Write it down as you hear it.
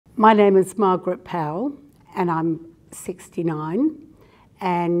My name is Margaret Powell and I'm 69,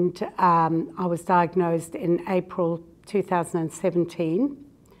 and I was diagnosed in April 2017,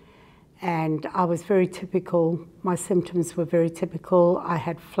 and I was very typical. My symptoms were very typical. I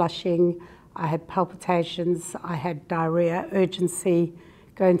had flushing, I had palpitations, I had diarrhea, urgency,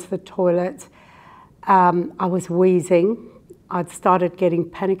 going to the toilet. I was wheezing. I'd started getting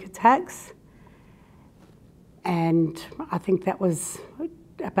panic attacks, and I think that was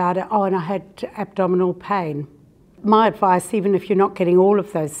about it. Oh, and I had abdominal pain. My advice, even if you're not getting all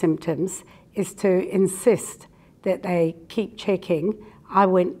of those symptoms, is to insist that they keep checking. I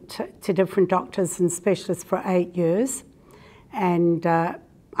went to different doctors and specialists for 8 years, and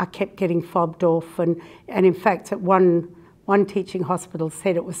I kept getting fobbed off. And in fact, at one teaching hospital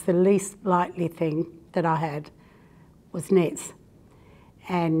said it was the least likely thing that I had was NETs.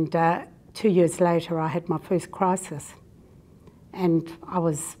 And 2 years later, I had my first crisis, and I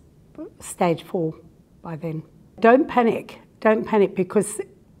was stage 4 by then. Don't panic, because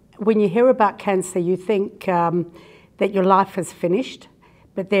when you hear about cancer, you think that your life is finished,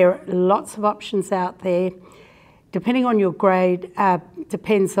 but there are lots of options out there. Depending on your grade,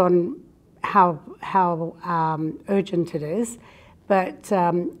 depends on how urgent it is, but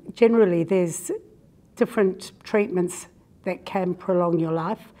generally there's different treatments that can prolong your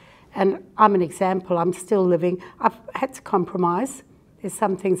life. And I'm an example. I'm still living. I've had to compromise. There's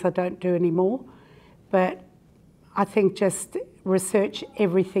some things I don't do anymore, but I think just research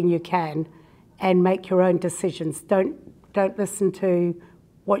everything you can and make your own decisions. Don't listen to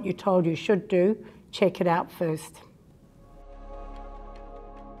what you're told you should do. Check it out first.